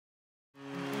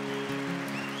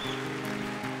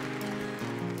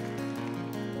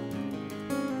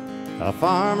a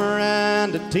farmer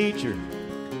and a teacher,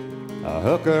 a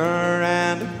hooker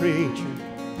and a preacher,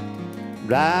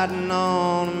 riding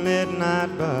on a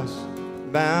midnight bus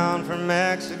bound for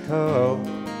Mexico.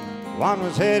 One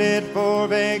was headed for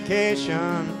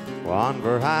vacation, one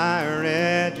for higher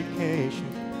education,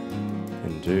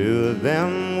 and two of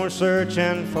them were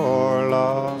searching for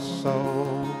lost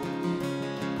souls.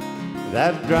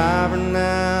 That driver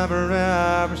never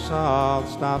ever saw the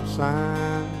stop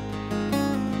sign.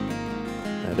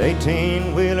 That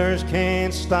 18-wheelers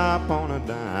can't stop on a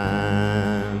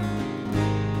dime.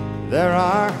 There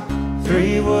are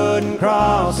 3 wooden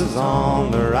crosses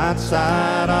on the right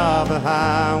side of the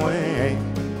highway.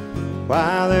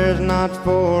 Why there's not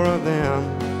 4 of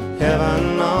them,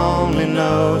 heaven only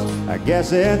knows. I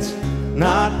guess it's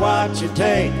not what you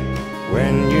take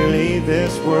when you leave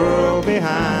this world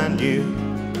behind you.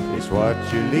 It's what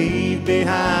you leave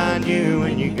behind you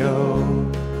when you go.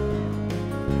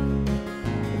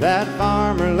 That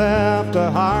farmer left a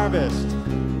harvest,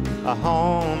 a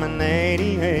home and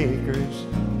 80 acres,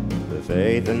 the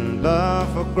faith and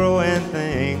love for growing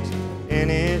things in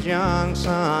his young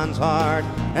son's heart.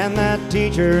 And that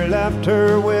teacher left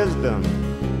her wisdom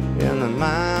in the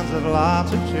minds of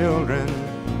lots of children,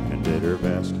 and did her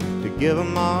best to give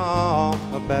them all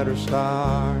a better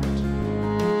start.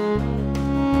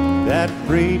 That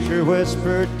preacher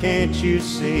whispered, "Can't you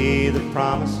see the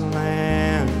promised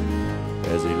land?"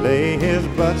 as he lay his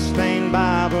blood-stained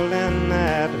Bible in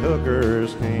that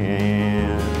hooker's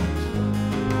hands.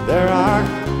 There are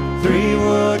 3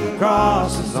 wooden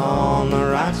crosses on the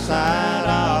right side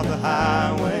of the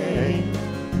highway.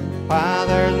 Why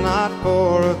there's not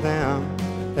 4 of them,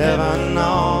 heaven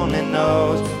only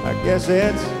knows. I guess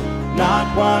it's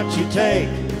not what you take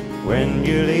when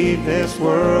you leave this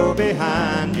world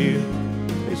behind you.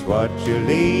 It's what you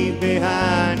leave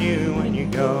behind you when you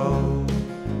go.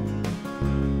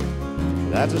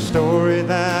 That's a story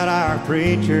that our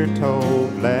preacher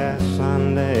told last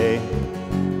Sunday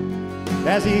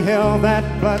as he held that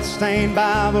blood-stained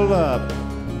Bible up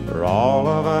for all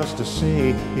of us to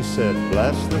see. He said,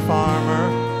 "Bless the farmer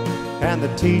and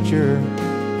the teacher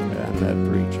and that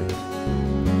preacher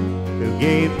who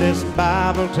gave this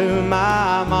Bible to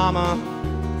my mama,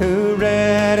 who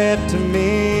read it to me."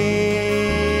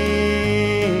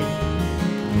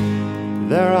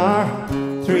 There are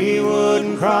 3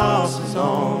 wooden crosses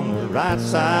on the right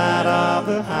side of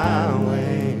the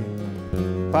highway.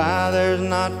 Why there's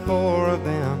not 4 of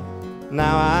them,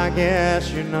 now I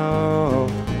guess you know.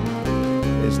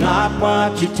 It's not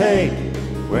what you take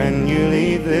when you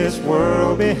leave this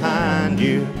world behind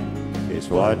you. It's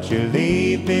what you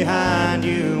leave behind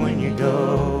you when you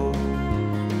go.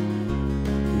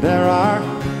 There are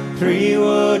 3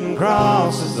 wooden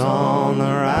crosses on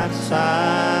the right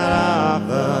side of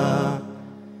the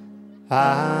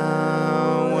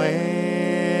highway.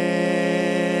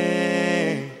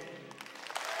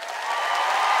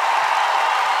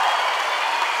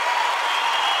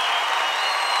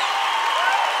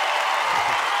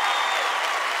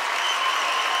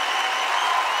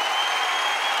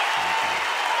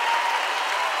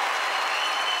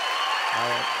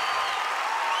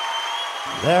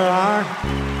 There are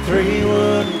 3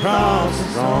 wooden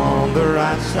crosses on the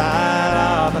right side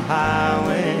of the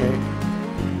highway.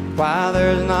 Why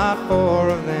there's not 4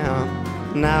 of them,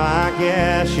 now I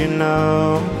guess you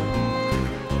know.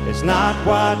 It's not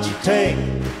what you take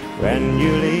when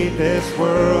you leave this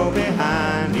world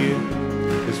behind you.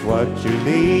 It's what you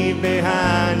leave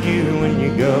behind you when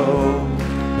you go.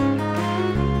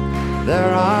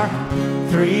 There are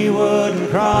 3 wooden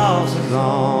crosses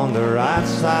on the right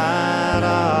side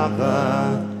of the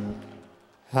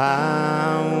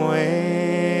highway.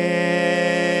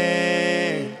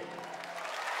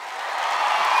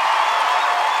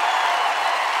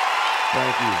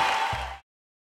 Thank you.